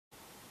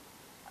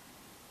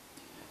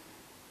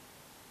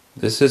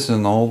This is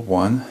an old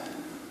one.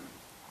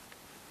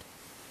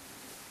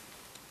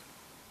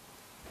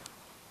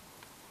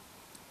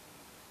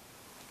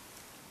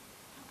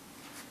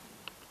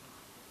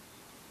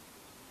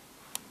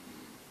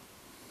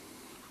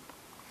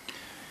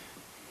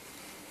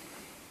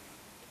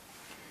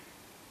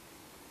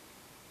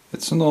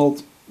 It's an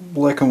old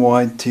black and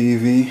white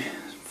TV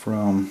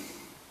from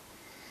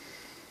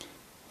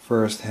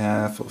first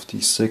half of the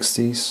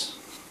 60s.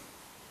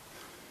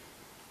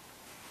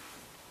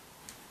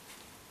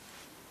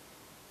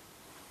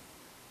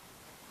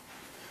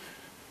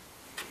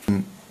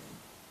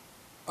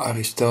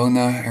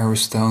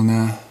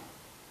 Aristona,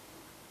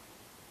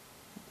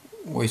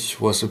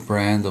 which was a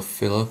brand of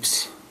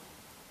Philips.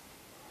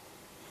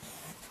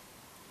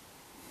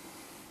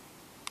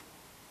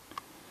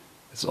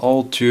 It's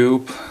all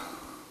tube.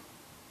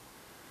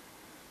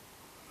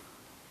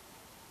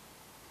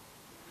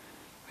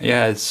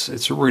 Yeah,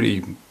 it's a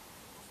really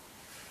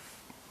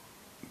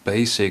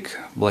basic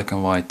black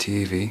and white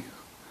TV.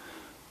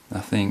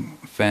 Nothing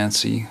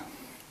fancy.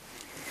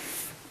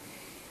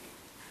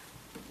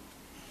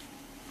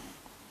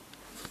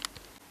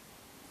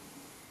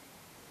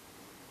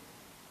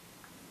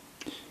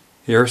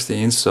 Here's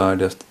the inside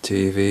of the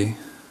TV.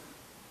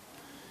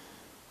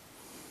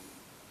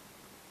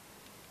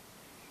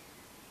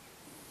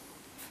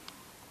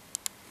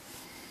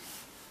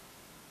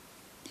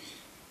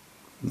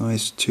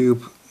 Nice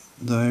tube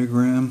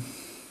diagram.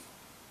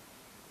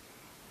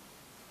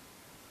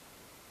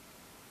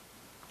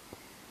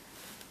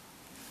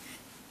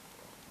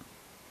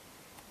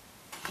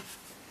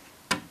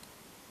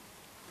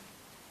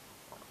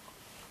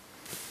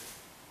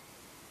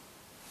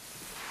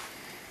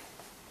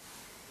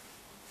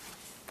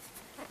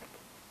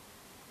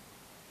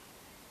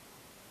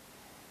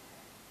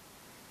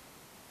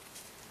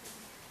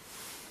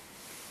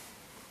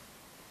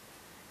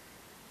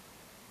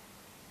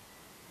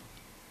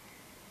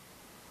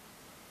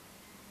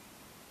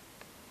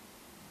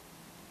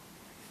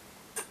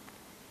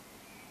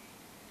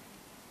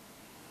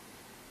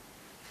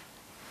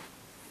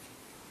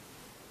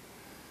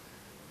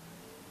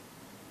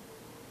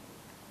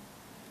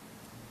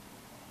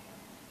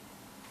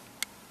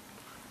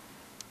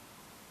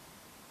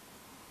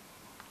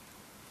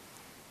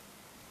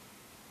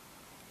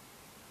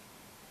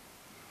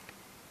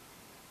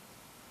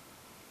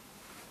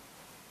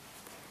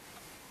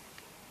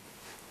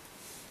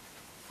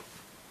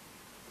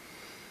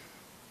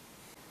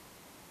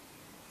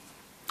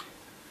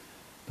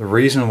 The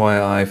reason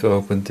why I've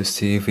opened this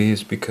TV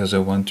is because I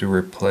want to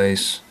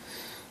replace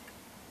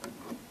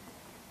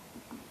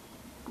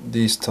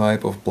these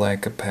type of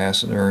black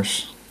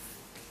capacitors.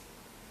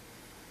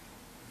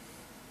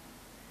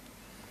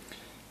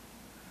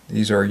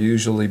 These are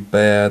usually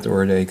bad,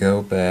 or they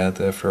go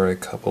bad after a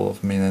couple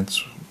of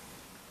minutes.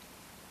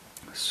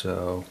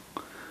 So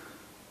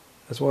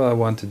that's what I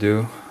want to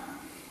do.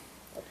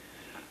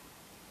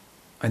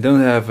 I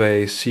don't have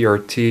a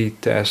CRT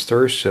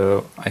tester,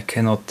 so I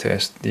cannot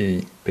test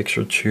the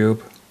picture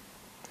tube.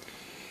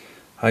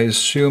 I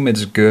assume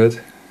it's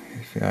good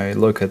if I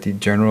look at the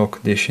general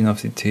condition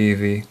of the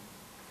TV.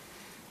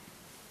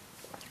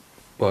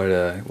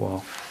 But,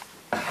 well,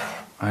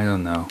 I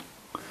don't know.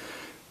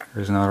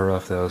 There's another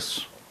of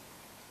those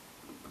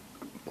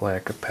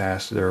black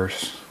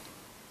capacitors.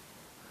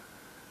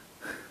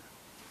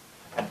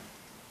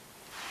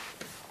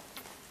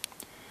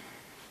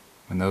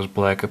 When those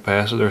black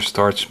capacitors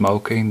start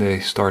smoking, they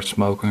start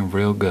smoking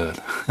real good.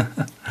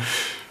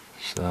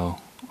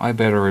 So I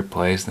better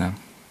replace them.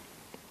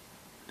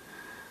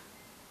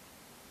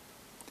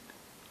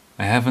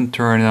 I haven't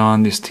turned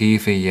on this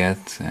TV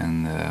yet,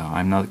 and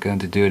I'm not going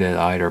to do that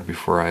either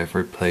before I've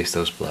replaced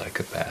those black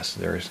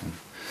capacitors. And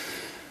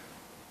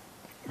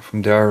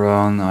from there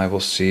on I will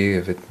see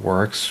if it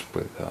works,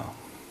 but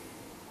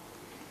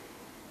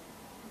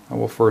I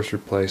will first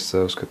replace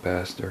those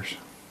capacitors.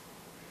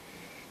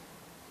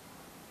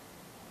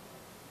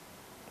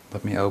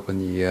 Let me open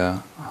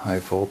the high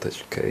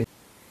voltage cage.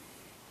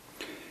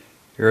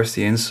 Here's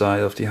the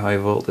inside of the high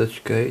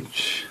voltage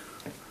cage.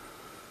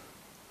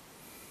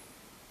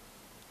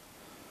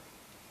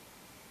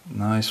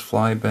 Nice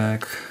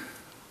flyback.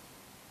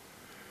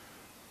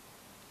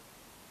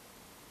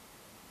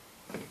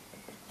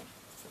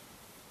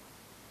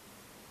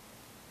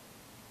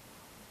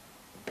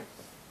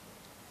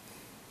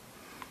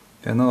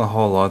 Yeah, not a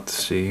whole lot to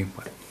see,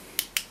 but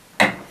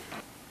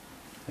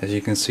as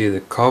you can see,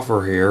 the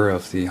cover here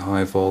of the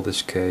high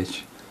voltage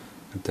cage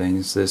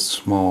contains this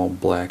small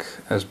black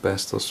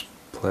asbestos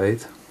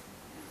plate,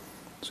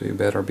 so you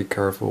better be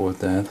careful with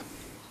that.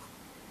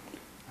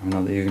 I'm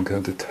not even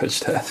going to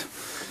touch that.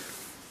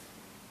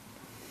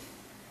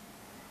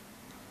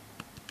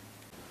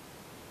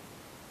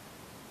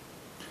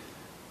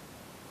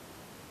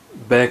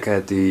 Back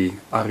at the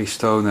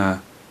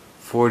Aristona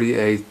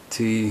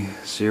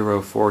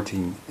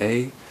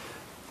AR48T014A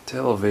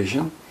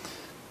television,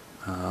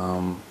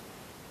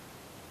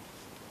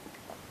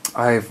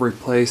 I've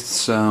replaced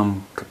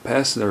some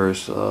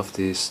capacitors of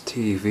this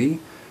TV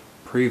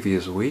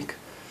previous week.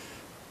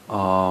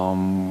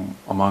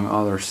 among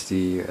others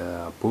the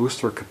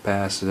booster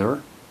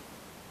capacitor,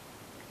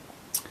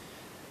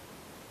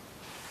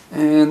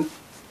 and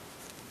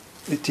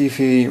the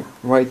TV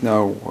right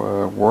now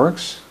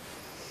works.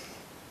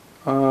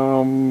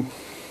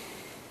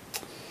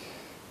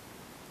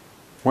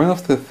 One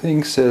of the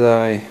things that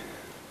I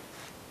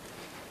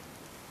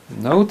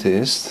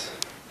noticed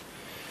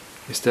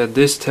is that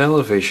this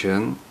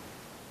television,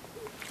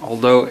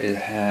 although it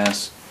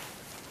has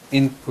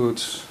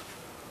inputs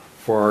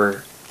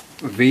for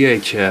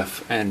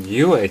VHF and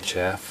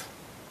UHF,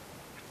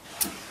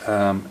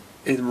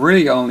 it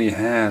really only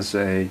has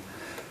a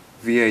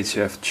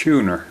VHF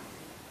tuner.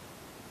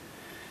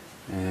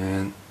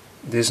 And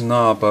this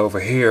knob over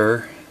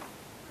here,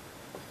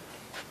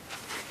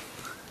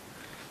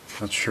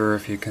 not sure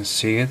if you can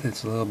see it,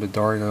 it's a little bit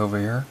dark over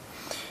here.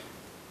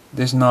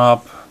 This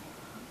knob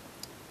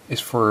is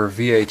for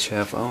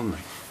VHF only.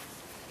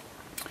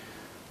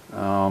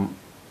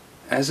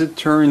 As it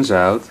turns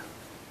out,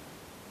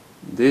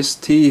 this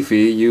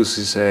TV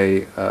uses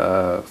a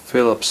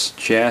Philips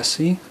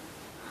chassis,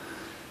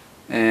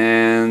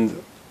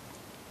 and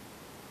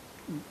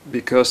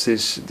because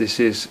this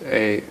is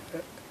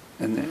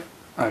an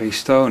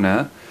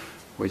Aristona,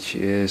 which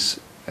is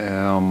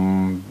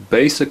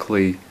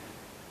basically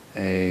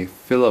a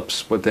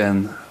Philips but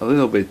then a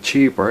little bit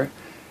cheaper,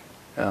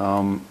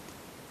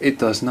 it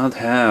does not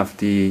have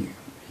the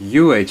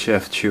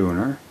UHF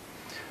tuner,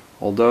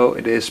 although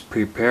it is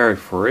prepared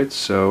for it,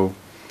 so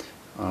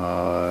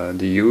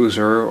the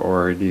user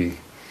or the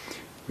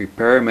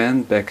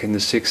repairman back in the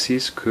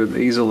 60s could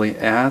easily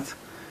add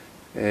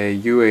a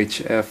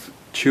UHF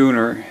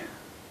tuner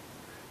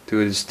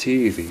to this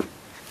TV.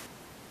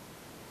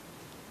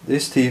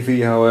 This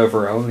TV,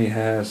 however, only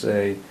has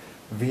a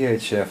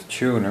VHF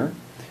tuner,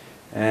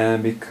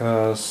 and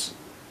because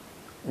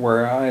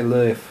where I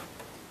live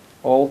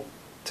all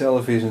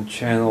television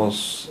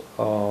channels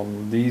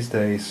these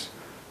days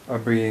are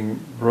being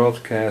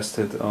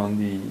broadcasted on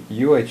the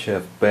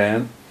UHF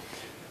band,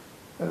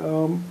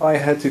 I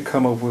had to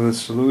come up with a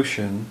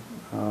solution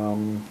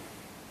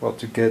well,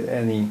 to get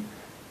any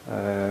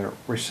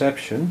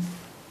reception.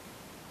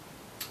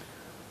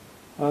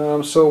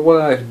 So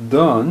what I've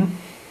done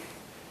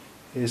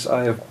is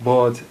I have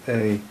bought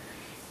a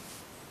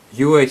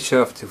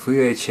UHF to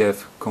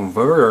VHF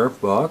converter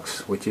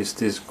box, which is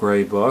this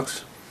gray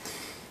box.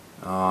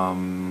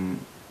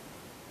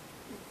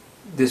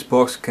 This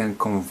box can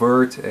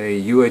convert a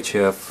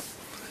UHF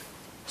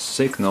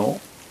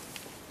signal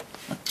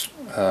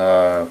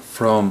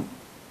from,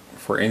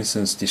 for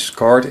instance, the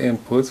SCART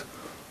input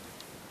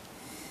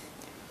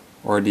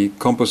or the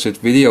composite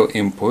video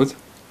input,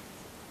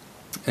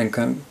 and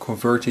can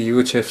convert the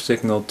UHF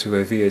signal to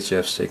a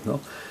VHF signal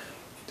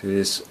to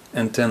this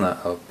antenna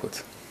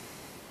output.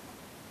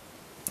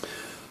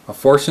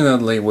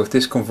 Unfortunately, with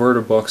this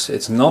converter box,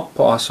 it's not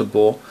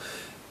possible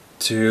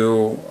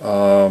to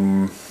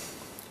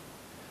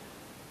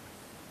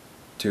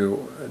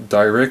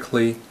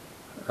directly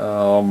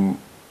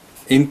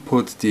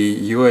input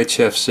the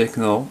UHF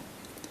signal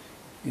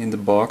in the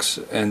box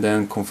and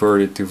then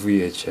convert it to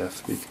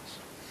VHF, because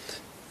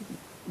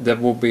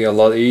that will be a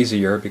lot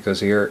easier, because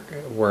here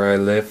where I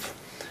live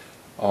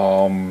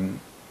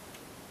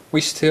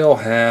we still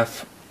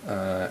have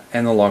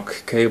analog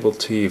cable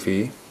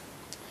TV,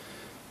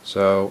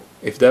 so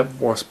if that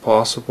was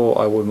possible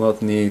I would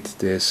not need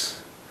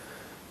this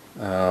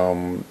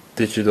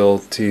digital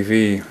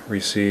TV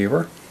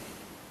receiver.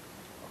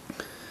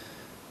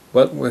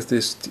 But with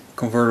this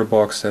converter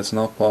box that's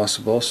not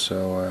possible,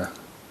 so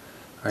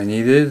I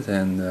need it,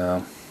 and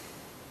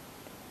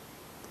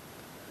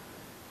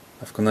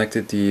I've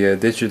connected the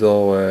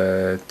digital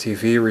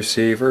TV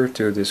receiver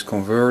to this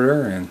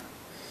converter, and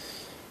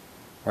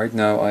right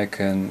now I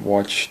can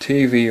watch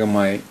TV on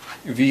my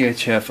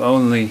VHF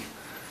only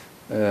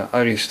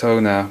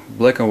Aristona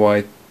black and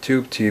white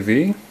tube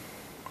TV,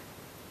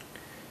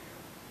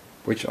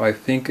 which I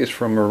think is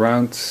from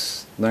around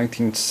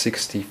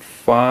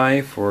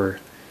 1965 or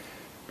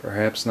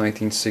perhaps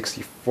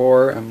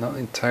 1964, I'm not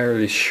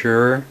entirely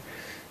sure.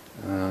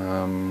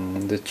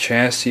 The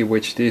chassis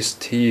which this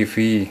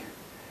TV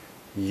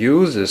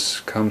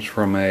uses comes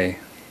from a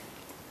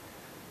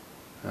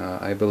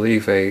I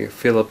believe a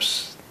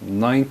Philips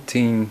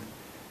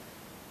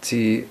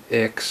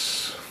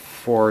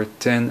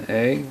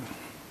 19TX410A.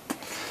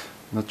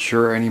 Not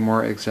sure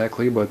anymore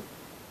exactly, but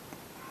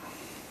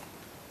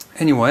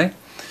anyway,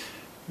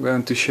 I'm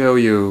going to show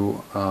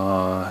you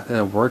that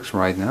it works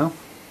right now.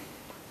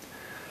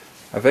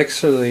 I've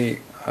actually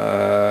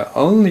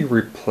only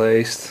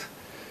replaced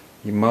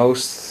the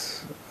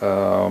most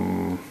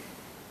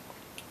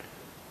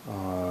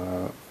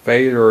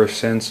failure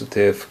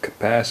sensitive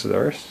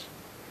capacitors,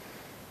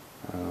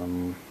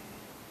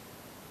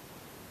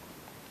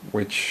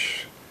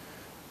 which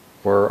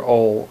were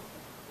all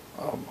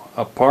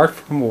apart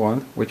from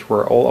one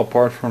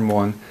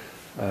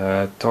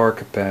tar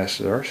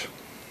capacitors.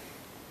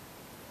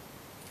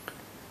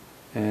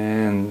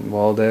 And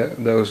while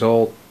those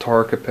old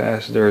tar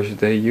capacitors,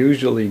 they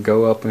usually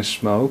go up in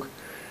smoke,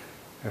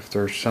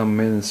 after some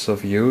minutes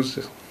of use.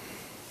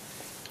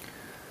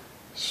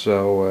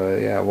 So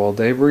yeah, well,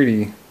 they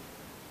really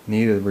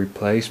needed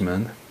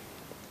replacement.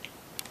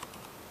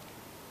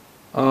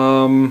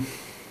 And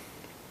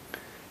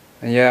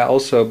yeah,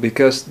 also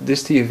because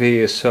this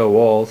TV is so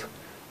old,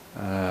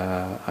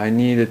 I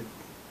needed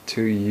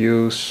to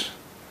use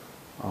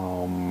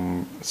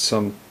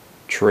some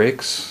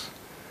tricks,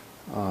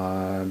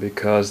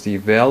 because the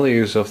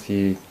values of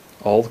the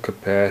old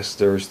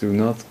capacitors do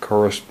not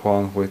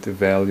correspond with the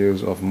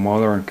values of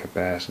modern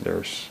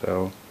capacitors.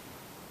 So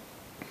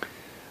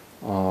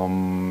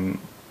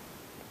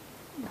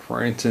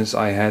for instance,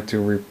 I had to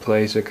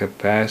replace a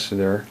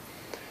capacitor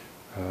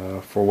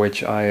for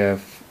which I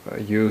have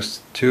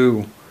used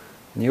two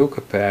new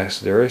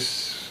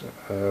capacitors,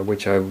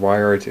 which I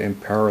wired in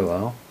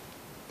parallel.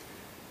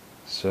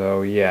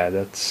 So yeah,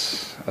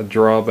 that's a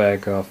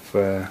drawback of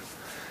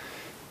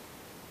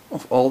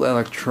old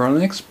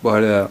electronics,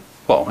 but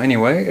well,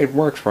 anyway, it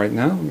works right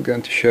now. I'm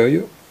going to show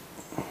you.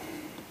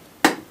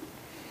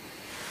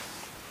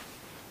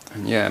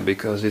 And yeah,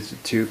 because it's a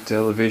tube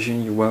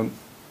television, you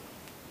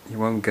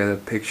won't get a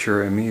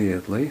picture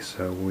immediately,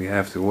 so we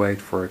have to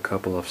wait for a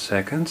couple of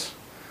seconds.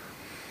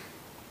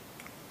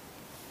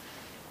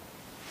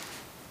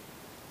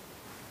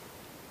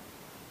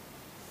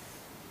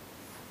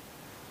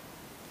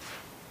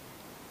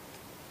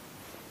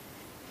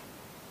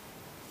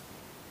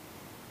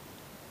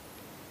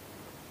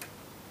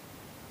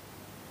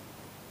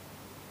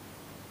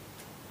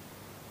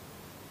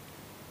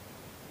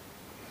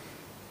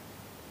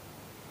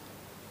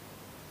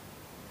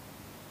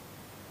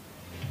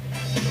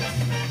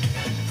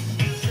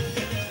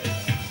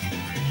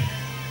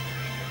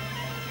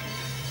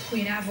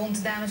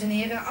 Goedenavond, dames en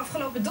heren.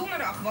 Afgelopen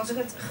donderdag was er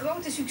het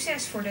grote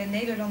succes voor de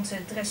Nederlandse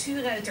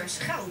dressuurruiters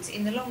goud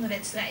in de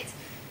landenwedstrijd.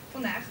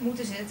 Vandaag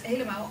moeten ze het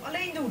helemaal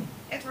alleen doen.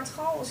 Edward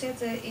Gal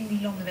zette in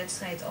die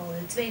landenwedstrijd al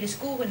de tweede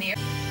score neer.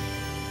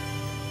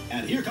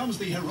 And here comes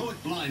the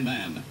heroic blind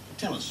man.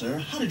 Tell us,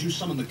 sir, how did you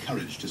summon the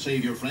courage to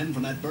save your friend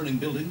from that burning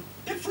building?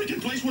 That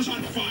freaking place was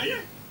on fire!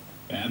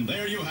 And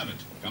there you have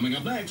it. Coming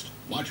up next,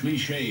 watch me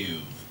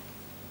shave.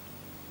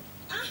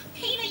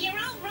 Peter, you're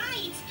all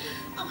right.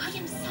 Oh, I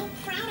am so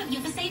proud of you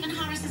for saving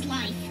Horace's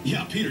life.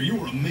 Yeah, Peter, you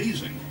were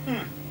amazing.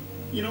 Huh.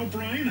 You know,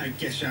 Brian, I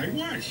guess I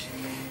was.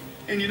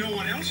 And you know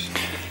what else?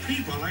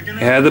 People are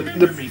gonna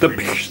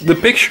the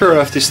picture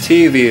of this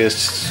TV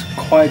is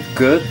quite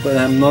good, but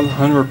I'm not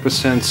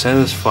 100%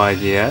 satisfied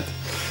yet.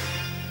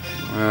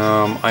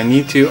 I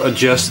need to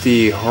adjust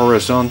the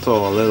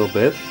horizontal a little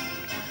bit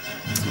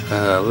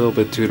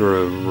to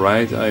the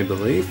right, I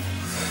believe.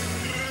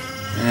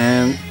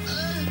 And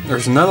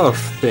there's another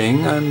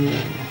thing, I'm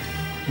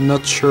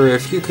not sure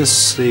if you can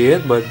see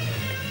it, but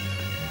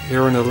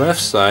here on the left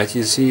side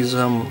you see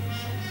some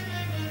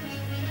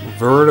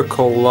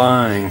vertical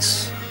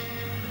lines.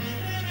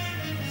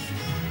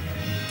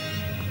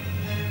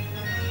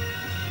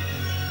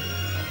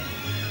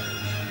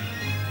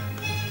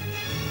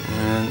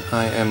 And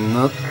I am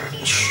not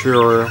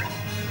sure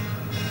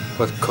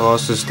what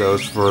causes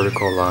those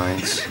vertical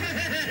lines.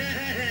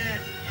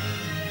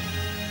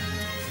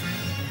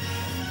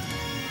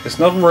 It's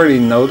not really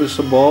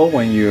noticeable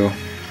when you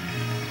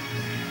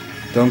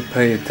don't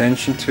pay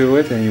attention to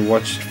it and you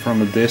watch it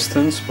from a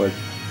distance, but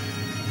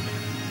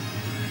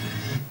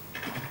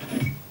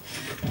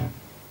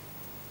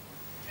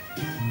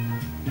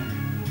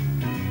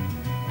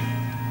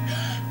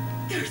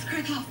There's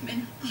Craig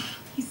Hoffman. Oh,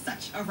 he's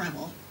such a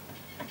rebel.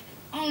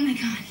 Oh my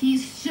god,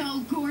 he's so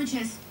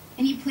gorgeous.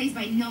 And he plays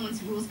by no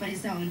one's rules but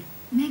his own.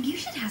 Meg, you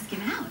should ask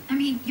him out. I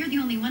mean, you're the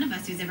only one of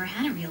us who's ever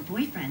had a real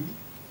boyfriend.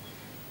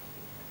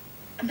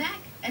 I'm back.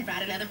 I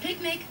brought another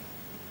picnic.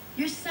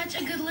 You're such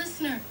a good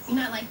listener.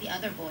 Not like the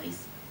other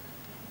boys.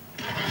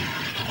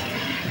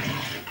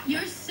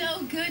 You're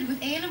so good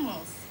with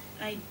animals.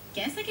 I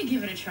guess I could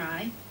give it a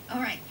try.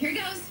 Alright, here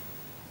goes.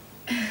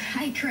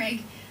 Hi,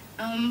 Craig.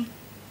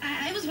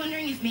 I was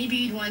wondering if maybe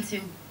you'd want to,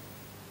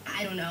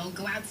 I don't know,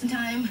 go out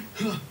sometime.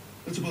 Huh.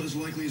 That's about as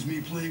likely as me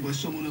playing by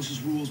someone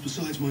else's rules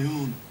besides my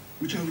own,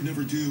 which I would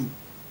never do.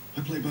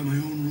 I play by my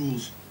own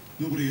rules.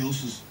 Nobody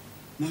else's.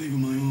 Not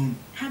even my own.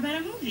 How about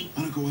a movie?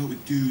 I don't go out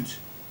with dudes.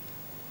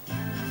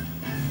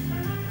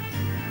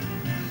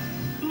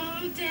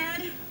 Mom,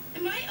 Dad,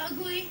 am I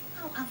ugly?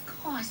 Oh, of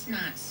course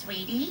not,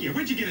 sweetie. Yeah,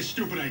 where'd you get a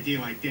stupid idea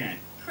like that?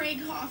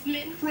 Craig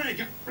Hoffman.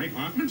 Craig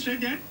Hoffman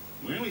said that?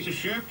 Well, he's a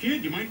sharp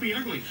kid. You might be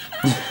ugly.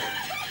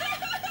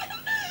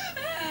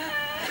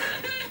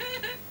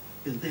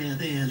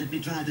 There, let me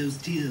dry those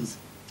tears.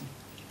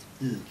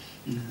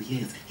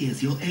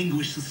 Yes, your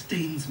anguish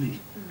sustains me.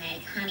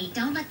 Meg, honey,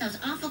 don't let those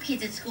awful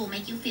kids at school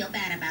make you feel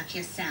bad about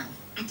yourself.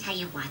 I tell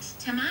you what,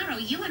 tomorrow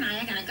you and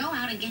I are gonna go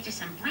out and get you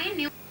some brand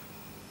new...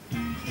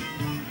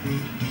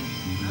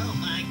 Oh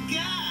my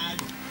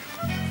God!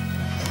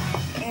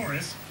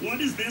 Horace, What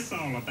is this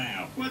all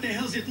about? What the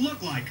hell's it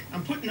look like?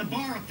 I'm putting the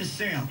bar up for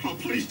sale. Oh,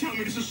 please tell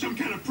me this is some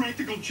kind of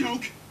practical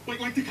joke.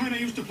 Like the kind I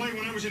used to play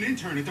when I was an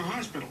intern at the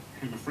hospital.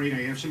 I'm afraid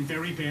I have some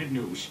very bad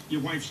news.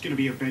 Your wife's gonna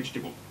be a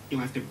vegetable.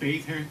 You'll have to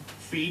bathe her,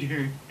 feed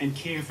her, and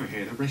care for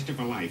her the rest of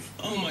her life.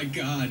 Oh my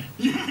God.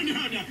 No,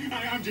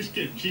 I'm just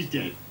kidding. She's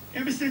dead.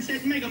 Ever since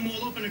that mega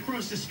mall opened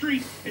across the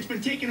street, it's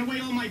been taking away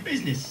all my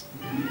business.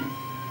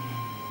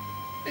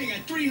 They got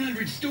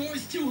 300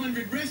 stores,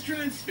 200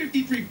 restaurants,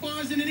 53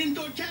 bars, and an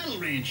indoor cattle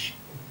ranch.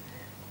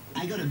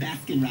 I go to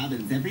Baskin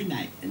Robbins every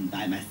night and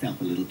buy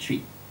myself a little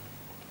treat.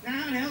 Now,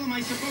 how the hell am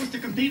I supposed to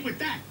compete with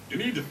that? You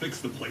need to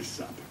fix the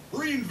place up.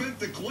 Reinvent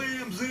the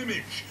clam's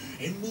image,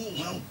 and we'll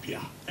help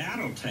you.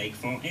 That'll take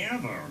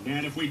forever.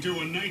 Not if we do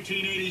a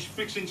 1980s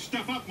fixing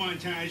stuff up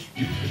montage.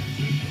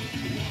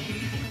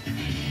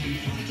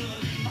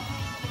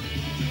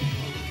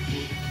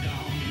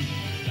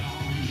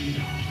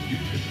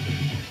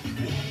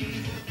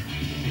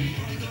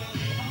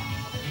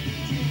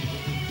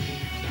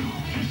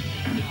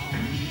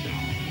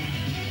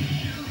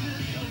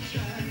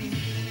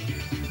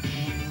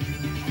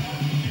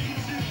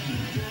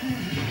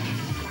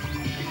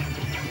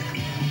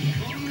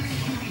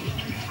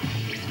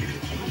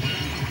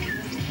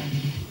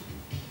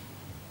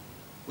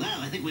 Wow,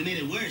 I think we made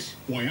it worse.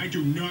 Boy, I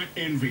do not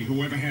envy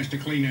whoever has to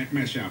clean that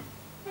mess up.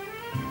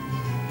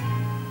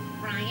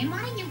 Brian,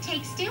 why don't you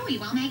take Stewie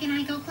while Meg and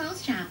I go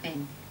clothes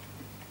shopping?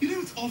 You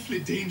know, it's awfully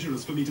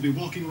dangerous for me to be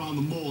walking around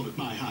the mall at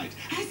my height.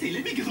 I say,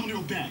 let me get on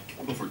your back.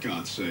 Oh, for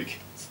God's sake.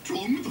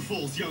 Strong with the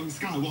force young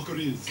Skywalker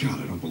is. God,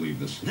 I don't believe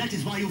this. That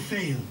is why you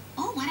fail.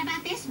 Oh, what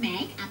about this,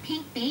 Meg? A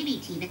pink baby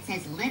tee that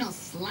says little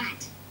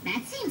slut.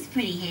 That seems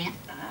pretty hip.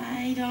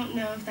 I don't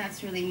know if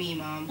that's really me,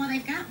 Mom. Well,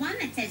 they've got one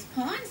that says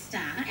porn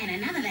star and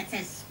another that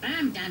says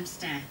sperm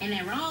dumpster. And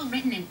they're all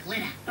written in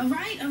glitter. All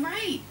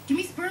right. Give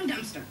me sperm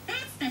dumpster.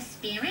 That's the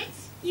spirit.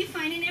 You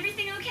finding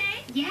everything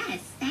okay?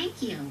 Yes,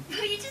 thank you.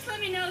 Will you just let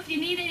me know if you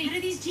need any? How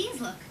do these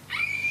jeans look?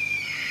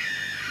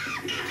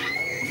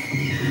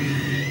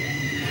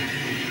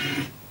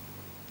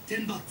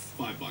 $10. $5.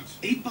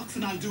 $8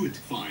 and I'll do it.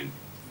 Fine.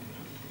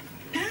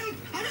 Help!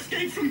 I've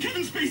escaped from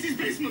Kevin Spacey's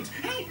basement!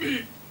 Help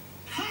me!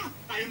 Ha!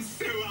 I am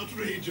so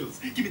outrageous.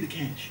 Give me the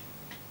cash.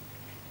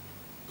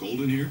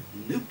 Cold in here?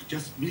 Nope,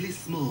 just really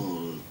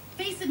small.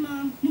 Face it,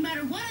 Mom. No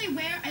matter what I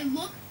wear, I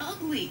look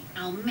ugly.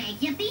 Oh,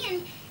 Meg, you're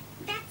being...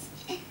 That's...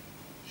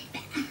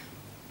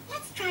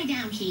 Let's try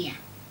down here.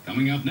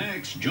 Coming up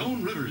next,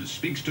 Joan Rivers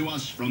speaks to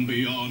us from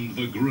beyond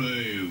the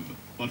grave.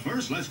 But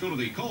first, let's go to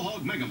the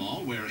Quahog Mega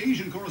Mall, where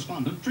Asian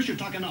correspondent Trisha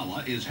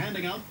Takanawa is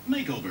handing out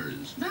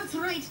makeovers. That's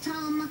right,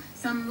 Tom.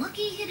 Some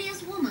lucky,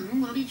 hideous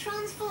woman will be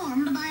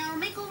transformed by our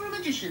makeover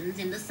magicians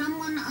into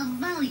someone of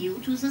value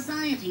to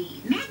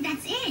society. Meg,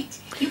 that's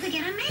it. You could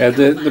get a makeover.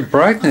 Yeah, the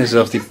brightness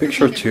of the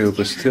picture tube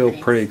is still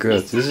pretty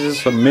good. This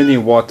is a mini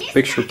watt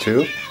picture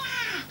tube.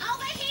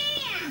 Over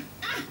here!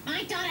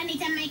 My daughter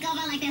needs a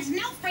makeover like there's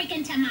no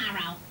freaking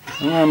tomorrow.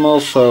 And I'm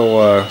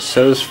also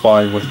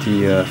satisfied with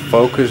the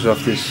focus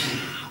of this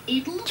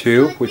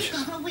tube, which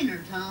is,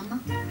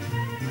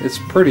 it's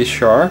pretty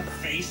sharp.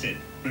 Face it,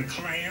 the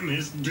clam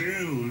is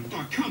doomed.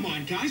 Oh, come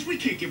on, guys. We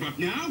can't give up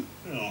now.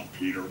 Oh,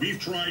 Peter, we've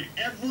tried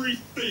every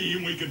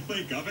theme we could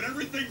think of, and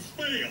everything's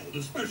failed,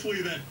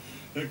 especially the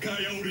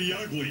Coyote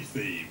Ugly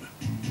theme.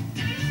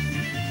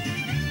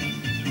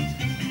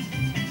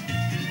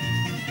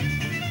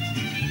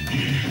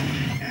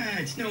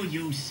 It's no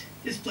use.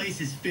 This place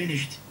is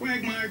finished.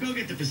 Quagmire, go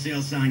get the for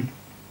sale sign.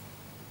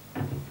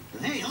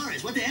 Hey,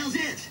 Horace, what the hell's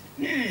it?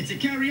 Yeah, it's a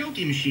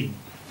karaoke machine.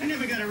 I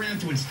never got around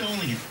to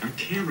installing it. A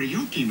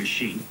karaoke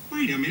machine?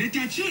 Wait a minute,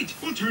 that's it.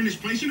 We'll turn this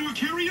place into a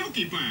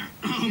karaoke bar.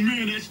 Oh,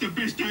 man, that's the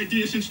best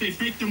idea since they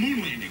faked the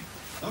moon landing.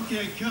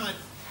 Okay, cut.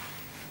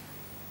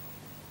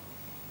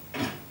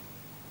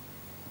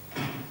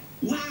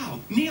 Wow,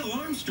 Neil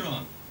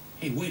Armstrong.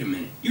 Hey, wait a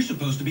minute. You're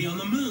supposed to be on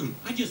the moon.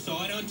 I just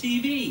saw it on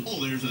TV.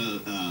 Oh, there's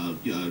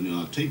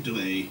a tape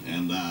delay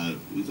and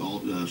with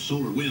all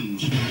solar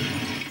winds.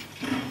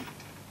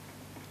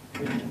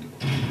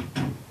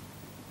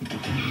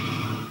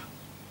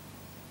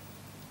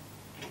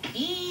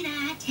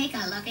 Ida, take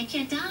a look at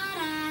your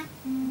daughter.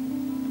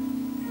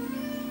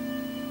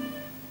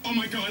 Oh,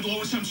 my God,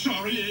 Lois, I'm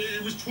sorry.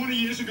 It was 20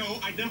 years ago.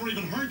 I'd never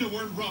even heard the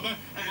word rubber.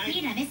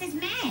 Ida, this is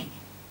Meg.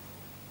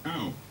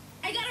 Oh.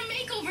 I got a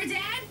makeover,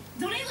 Dad.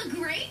 Don't I look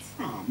great?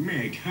 Oh,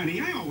 Meg,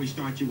 honey, I always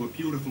thought you were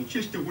beautiful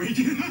just the way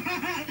you...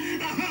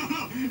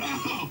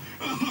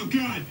 oh,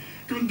 God.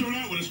 Couldn't do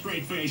that with a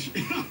straight face.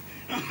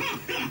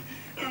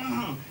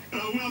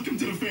 Welcome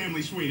to the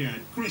family,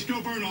 sweetheart. Chris,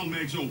 go burn all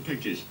Meg's old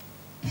pictures.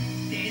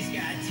 There's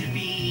got to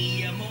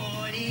be a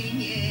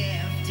morning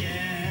after.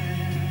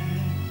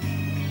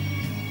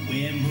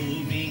 We're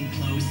moving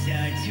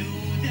closer to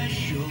the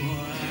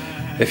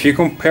shore. If you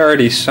compare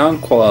the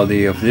sound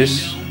quality of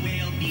this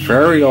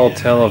very old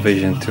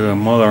television to a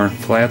modern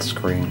flat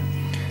screen,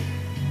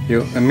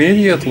 you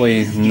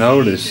immediately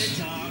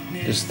notice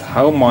just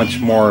how much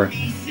more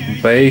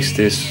bass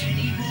this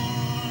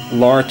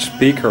large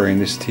speaker in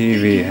this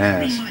TV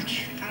has.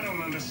 I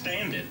don't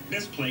understand it.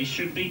 This place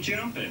should be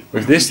jumping.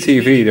 With this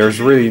TV, there's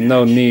really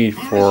no need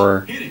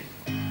for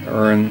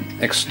an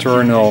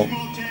external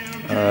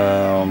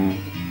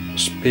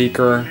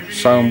speaker,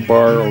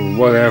 soundbar, or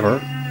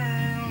whatever.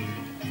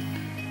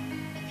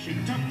 She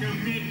took the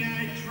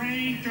midnight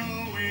train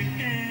going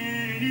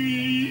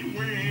anywhere.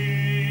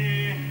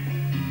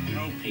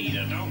 Oh,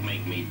 Peter, don't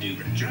make me do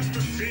that. Just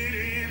a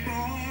city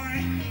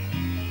boy,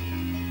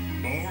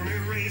 born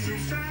and raised in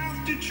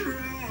South Detroit.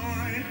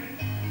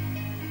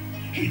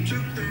 He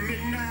took the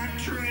midnight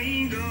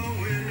train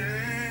going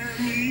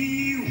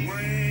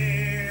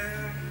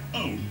anywhere.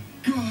 Oh,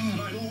 God,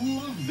 I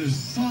love this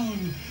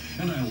song.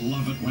 And I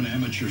love it when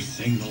amateurs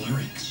sing the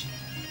lyrics.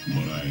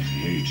 But I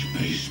hate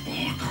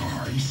baseball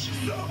cards.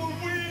 Some will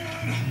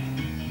win,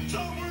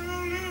 some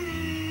will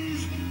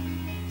lose.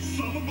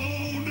 Some are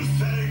born to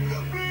sing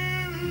the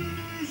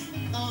blues.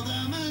 Oh,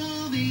 the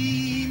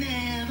movie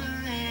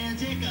never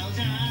ends. It goes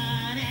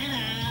on and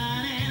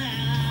on and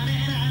on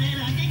and on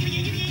and on.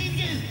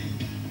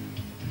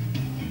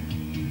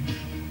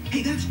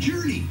 Hey, that's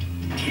Journey.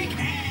 Kick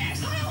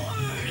ass!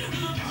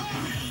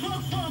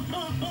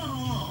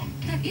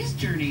 That is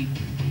Journey.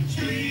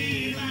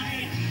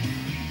 Streetlight,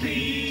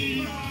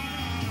 people.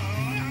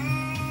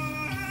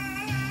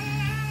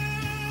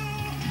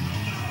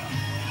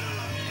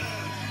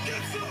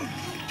 Get some,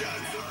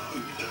 get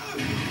some.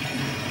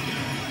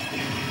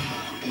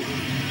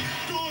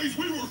 Guys,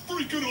 we were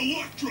freaking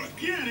electric.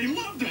 Yeah, they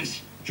loved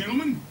us.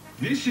 Gentlemen,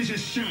 this is a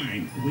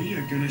sign. We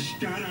are gonna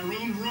start our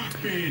own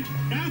rock band.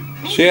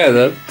 Huh? So yeah,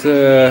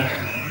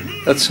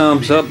 that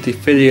sums up the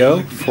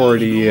video for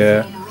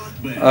the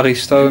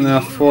Aristona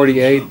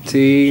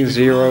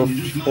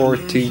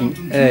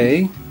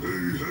AR48T014A.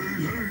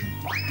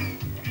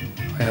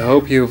 I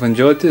hope you've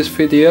enjoyed this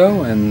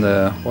video, and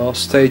well,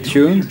 stay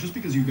tuned,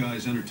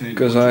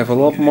 because I have a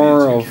lot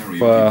more of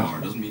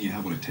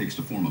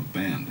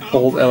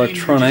old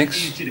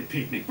electronics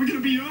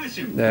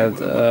that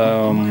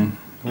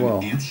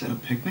well,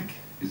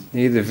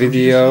 need a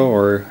video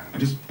or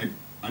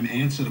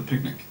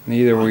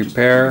need a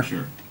repair.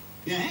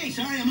 Yeah, hey,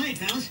 sorry I'm late,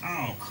 fellas.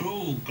 Oh,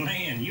 cool,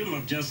 Glenn. You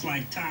look just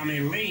like Tommy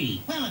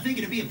Lee. Well, I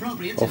figured it'd be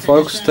appropriate. Well,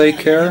 folks, take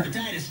care,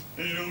 Hey,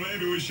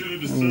 maybe we should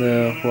have and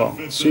well,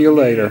 see you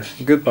later.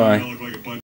 Goodbye.